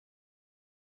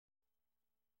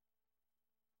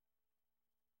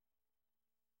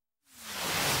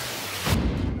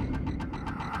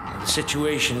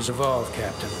Situation has evolved,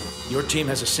 Captain. Your team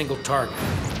has a single target,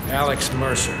 Alex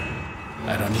Mercer.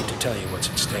 I don't need to tell you what's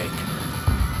at stake.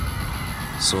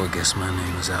 So I guess my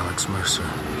name is Alex Mercer.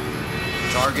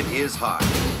 Target is hot.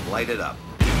 Light it up.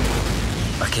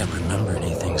 I can't remember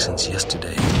anything since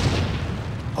yesterday.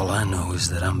 All I know is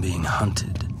that I'm being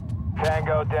hunted.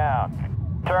 Tango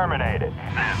down. Terminated.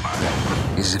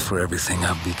 Is it for everything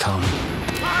I've become?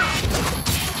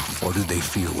 Or do they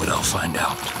fear what I'll find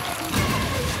out?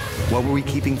 What were we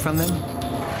keeping from them?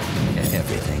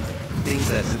 Everything. Things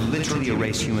that literally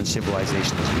erase human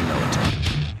civilization as we know it.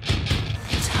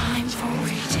 Time for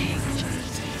reading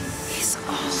is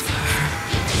over.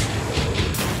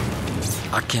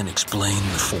 I can't explain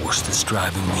the force that's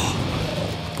driving me,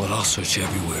 but I'll search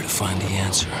everywhere to find the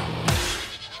answer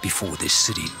before this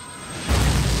city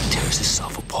tears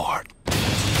itself apart.